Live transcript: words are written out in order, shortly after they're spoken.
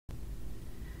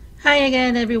Hi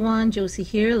again everyone, Josie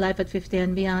here, Life at 50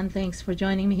 and Beyond. Thanks for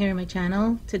joining me here on my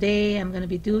channel. Today I'm going to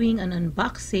be doing an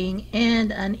unboxing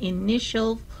and an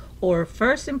initial or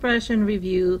first impression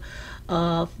review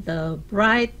of the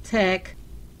Brightech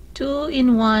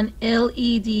 2-in-1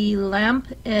 LED lamp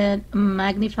and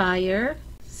magnifier.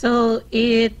 So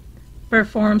it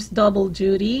performs double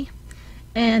duty,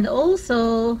 and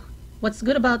also what's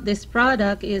good about this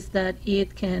product is that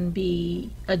it can be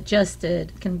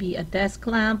adjusted. It can be a desk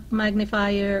lamp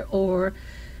magnifier, or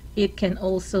it can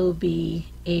also be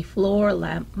a floor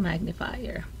lamp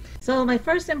magnifier. So my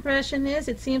first impression is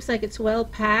it seems like it's well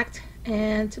packed,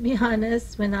 and to be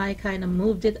honest, when I kind of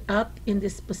moved it up in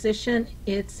this position,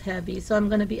 it's heavy. So I'm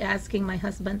going to be asking my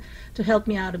husband to help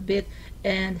me out a bit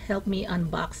and help me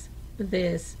unbox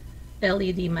this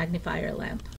LED magnifier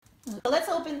lamp. So let's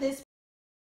open this.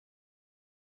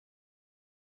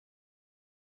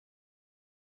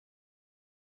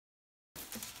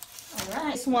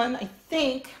 Alright, this one, I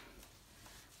think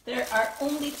there are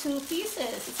only 2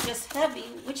 pieces. It's just heavy,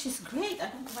 which is great. I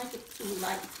don't like it too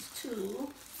light too.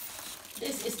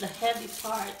 This is the heavy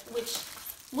part, which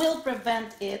will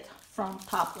prevent it from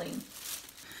toppling.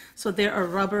 So there are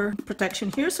rubber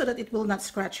protection here so that it will not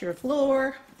scratch your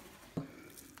floor.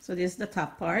 So this is the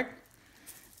top part.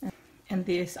 And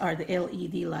these are the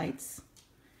LED lights.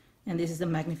 And this is the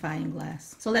magnifying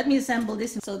glass. So let me assemble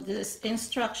this. So this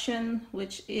instruction,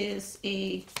 which is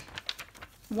a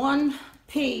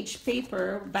 1-page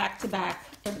paper back to back,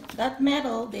 and that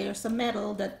metal, there's a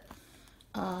metal that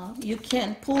you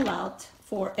can pull out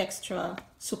for extra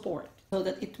support so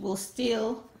that it will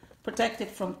still protect it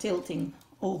from tilting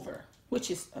over, which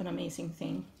is an amazing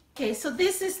thing. Okay, so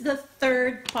this is the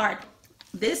third part.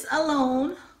 This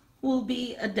alone will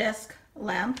be a desk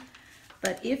lamp.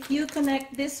 But if you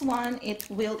connect this one, it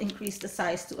will increase the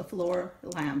size to a floor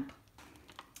lamp.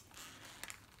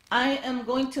 I am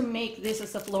going to make this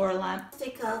as a floor lamp.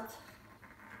 Take out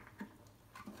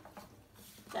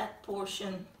that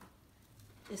portion,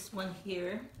 this one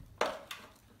here,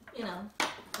 you know,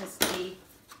 as an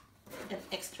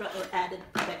extra or added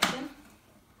protection.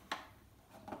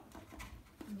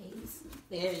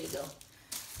 There you go,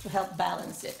 to help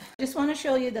balance it. I just want to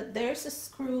show you that there's a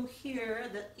screw here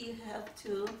that you have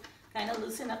to kind of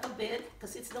loosen up a bit,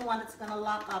 because it's the one that's going to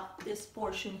lock up this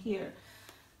portion here.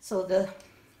 So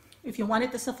if you want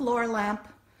it as a floor lamp,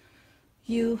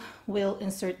 you will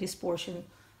insert this portion.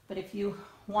 But if you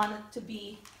want it to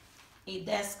be a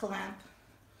desk lamp,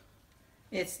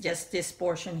 it's just this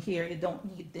portion here. You don't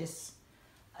need this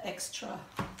extra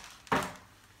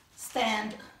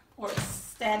stand or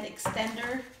stand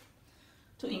extender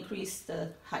to increase the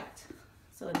height.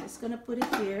 So I'm just going to put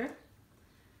it here.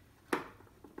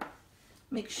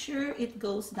 Make sure it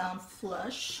goes down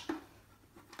flush,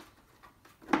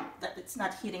 that it's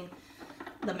not hitting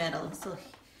the metal. So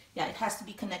yeah, it has to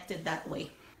be connected that way.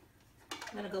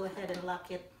 I'm going to go ahead and lock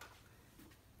it.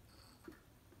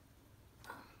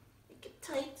 Make it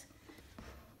tight.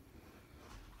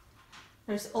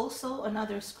 There's also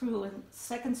another screw, and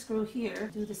second screw here.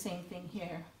 Do the same thing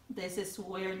here. This is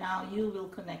where now you will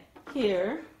connect.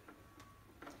 Here,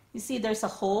 you see there's a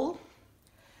hole.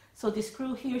 So the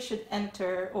screw here should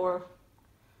enter, or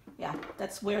yeah,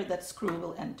 that's where that screw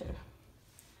will enter.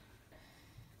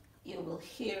 You will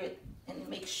hear it, and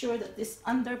make sure that this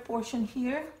under portion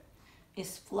here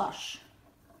is flush.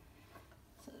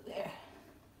 So there.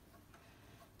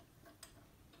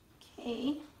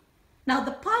 Okay. Now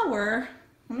the power,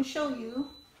 let me show you,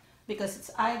 because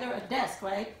it's either a desk,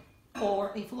 right,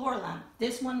 or a floor lamp.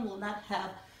 This one will not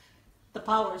have the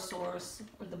power source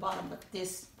or the bottom, but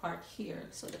this part here,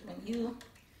 so that when you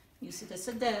use it as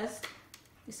a desk,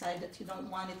 decide that you don't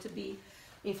want it to be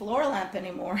a floor lamp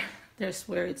anymore, there's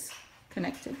where it's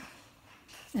connected.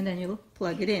 And then you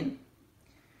plug it in.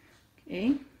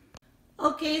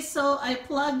 Okay, so I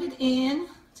plugged it in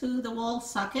to the wall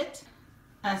socket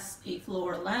as a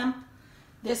floor lamp.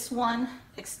 This one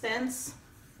extends.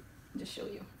 I'll just show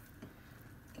you.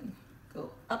 You can go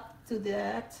up to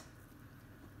that,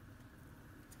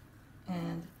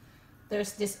 and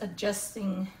there's this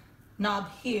adjusting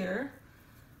knob here,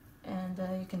 and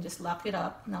you can just lock it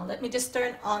up. Now let me just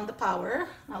turn on the power.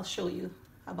 I'll show you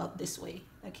about this way.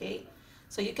 Okay,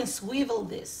 so you can swivel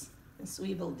this and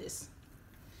swivel this,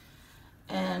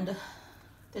 and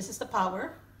this is the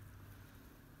power.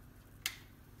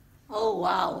 Oh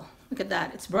wow, look at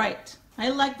that, it's bright. I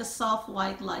like the soft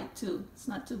white light too. It's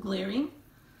not too glaring.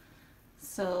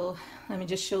 So let me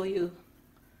just show you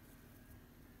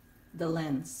the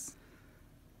lens.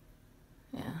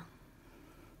 Yeah,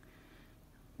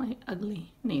 my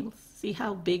ugly nails. See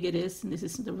how big it is? And this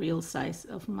is the real size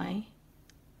of my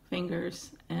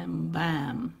fingers, and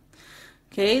bam.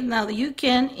 Okay, now you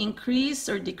can increase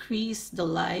or decrease the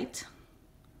light.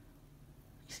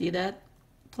 See that?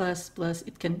 Plus,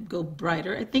 it can go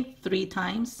brighter. I think 3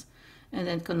 times, and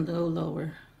then can go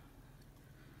lower.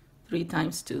 3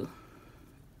 times too.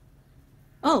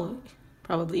 Oh,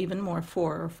 probably even more,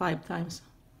 4 or 5 times,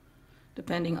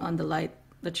 depending on the light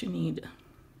that you need.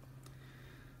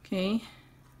 Okay.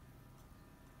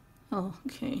 Oh,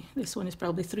 okay. This one is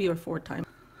probably 3 or 4 times.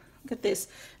 Look at this.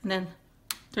 And then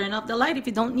turn off the light if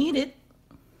you don't need it,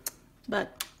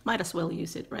 but might as well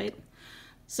use it, right?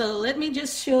 So let me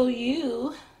just show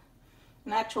you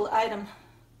an actual item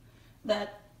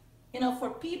that, you know, for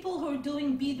people who are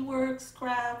doing beadworks,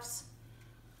 crafts,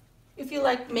 if you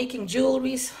like making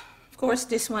jewelries, of course,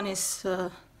 this one is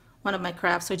one of my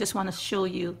crafts. So I just want to show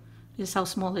you just how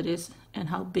small it is and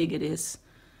how big it is.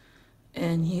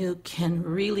 And you can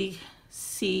really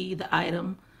see the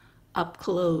item up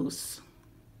close.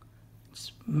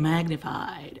 It's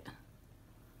magnified.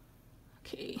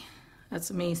 Okay, that's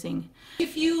amazing.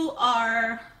 If you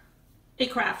are a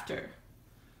crafter,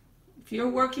 if you're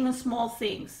working on small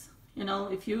things, you know,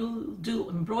 if you do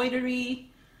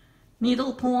embroidery,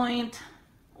 needlepoint,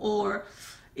 or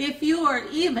if you are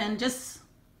even just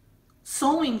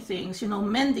sewing things, you know,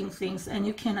 mending things, and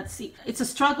you cannot see. It's a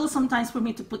struggle sometimes for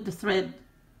me to put the thread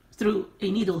through a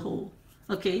needle hole.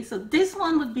 Okay, so this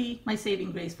one would be my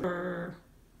saving grace for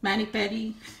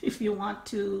mani-pedi, if you want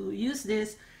to use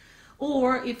this,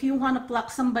 or if you want to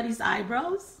pluck somebody's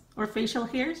eyebrows or facial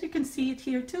hairs, you can see it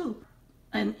here too.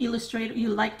 An illustrator, you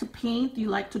like to paint, you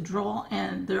like to draw,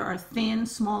 and there are thin,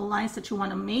 small lines that you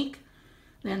want to make,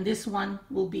 then this one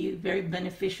will be very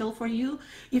beneficial for you.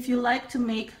 If you like to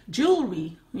make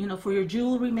jewelry, you know, for your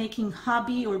jewelry making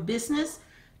hobby or business,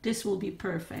 this will be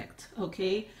perfect,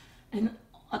 okay? And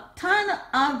a ton of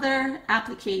other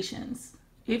applications.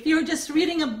 If you're just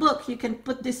reading a book, you can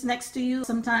put this next to you.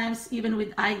 Sometimes even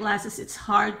with eyeglasses, it's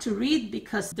hard to read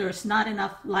because there's not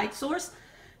enough light source.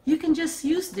 You can just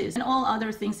use this and all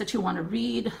other things that you want to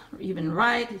read or even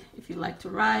write, if you like to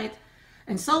write,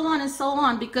 and so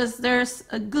on, because there's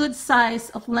a good size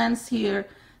of lens here.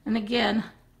 And again,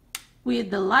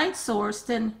 with the light source,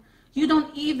 then you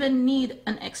don't even need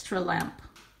an extra lamp.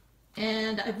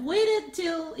 And I've waited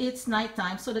till it's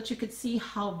nighttime so that you could see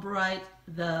how bright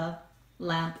the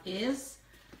lamp is.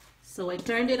 So I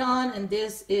turned it on, and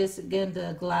this is again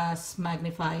the glass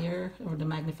magnifier, or the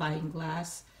magnifying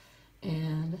glass,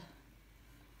 and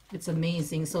it's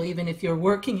amazing. So even if you're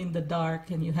working in the dark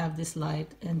and you have this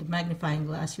light and the magnifying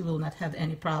glass, you will not have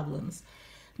any problems.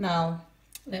 Now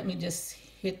let me just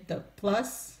hit the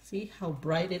plus. See how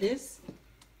bright it is?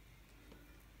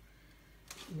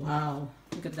 Wow,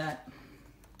 look at that.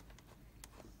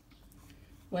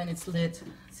 When it's lit,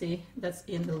 see, that's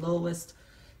in the lowest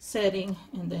setting,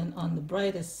 and then on the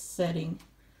brightest setting,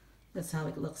 that's how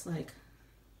it looks like.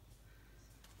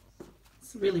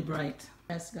 It's really bright.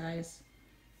 Yes, guys.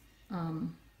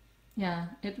 Yeah,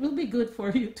 it will be good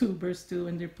for YouTubers too,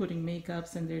 when they're putting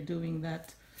makeups and they're doing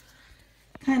that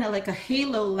kind of like a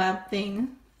halo lamp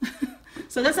thing.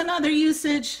 So that's another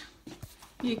usage.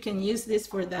 You can use this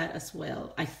for that as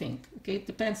well, I think. Okay, it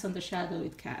depends on the shadow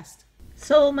it casts.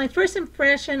 So my first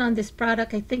impression on this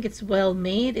product, I think it's well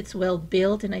made, it's well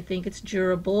built, and I think it's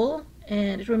durable.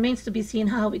 And it remains to be seen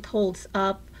how it holds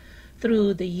up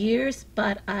through the years,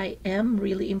 but I am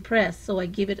really impressed. So I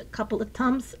give it a couple of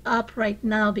thumbs up right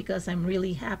now because I'm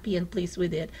really happy and pleased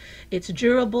with it. It's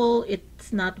durable,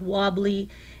 it's not wobbly,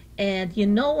 and you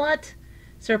know what?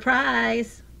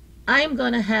 Surprise! I'm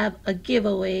gonna have a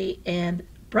giveaway, and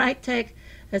Brightech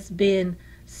has been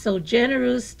so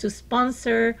generous to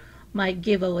sponsor my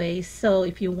giveaway. So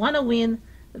if you want to win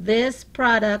this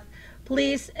product,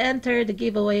 please enter the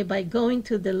giveaway by going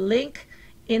to the link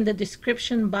in the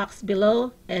description box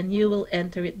below, and you will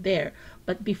enter it there.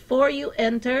 But before you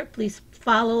enter, please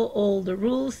follow all the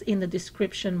rules in the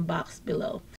description box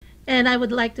below. And I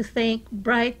would like to thank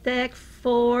Brightech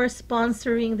for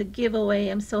sponsoring the giveaway.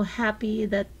 I'm so happy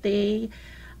that they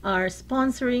are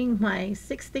sponsoring my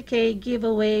 60K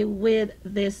giveaway with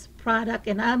this product,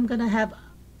 and I'm gonna have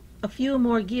a few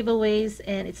more giveaways,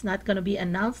 and it's not going to be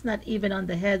announced, not even on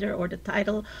the header or the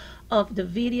title of the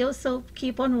video. So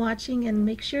keep on watching and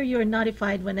make sure you're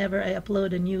notified whenever I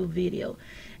upload a new video.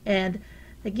 And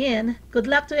again, good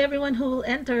luck to everyone who will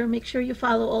enter. Make sure you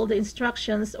follow all the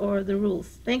instructions or the rules.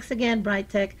 Thanks again,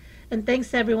 Brightech, and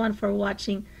thanks everyone for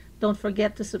watching. Don't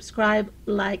forget to subscribe,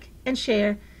 like, and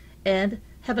share, and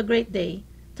have a great day.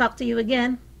 Talk to you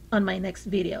again on my next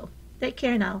video. Take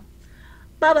care now.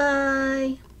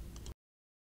 Bye-bye.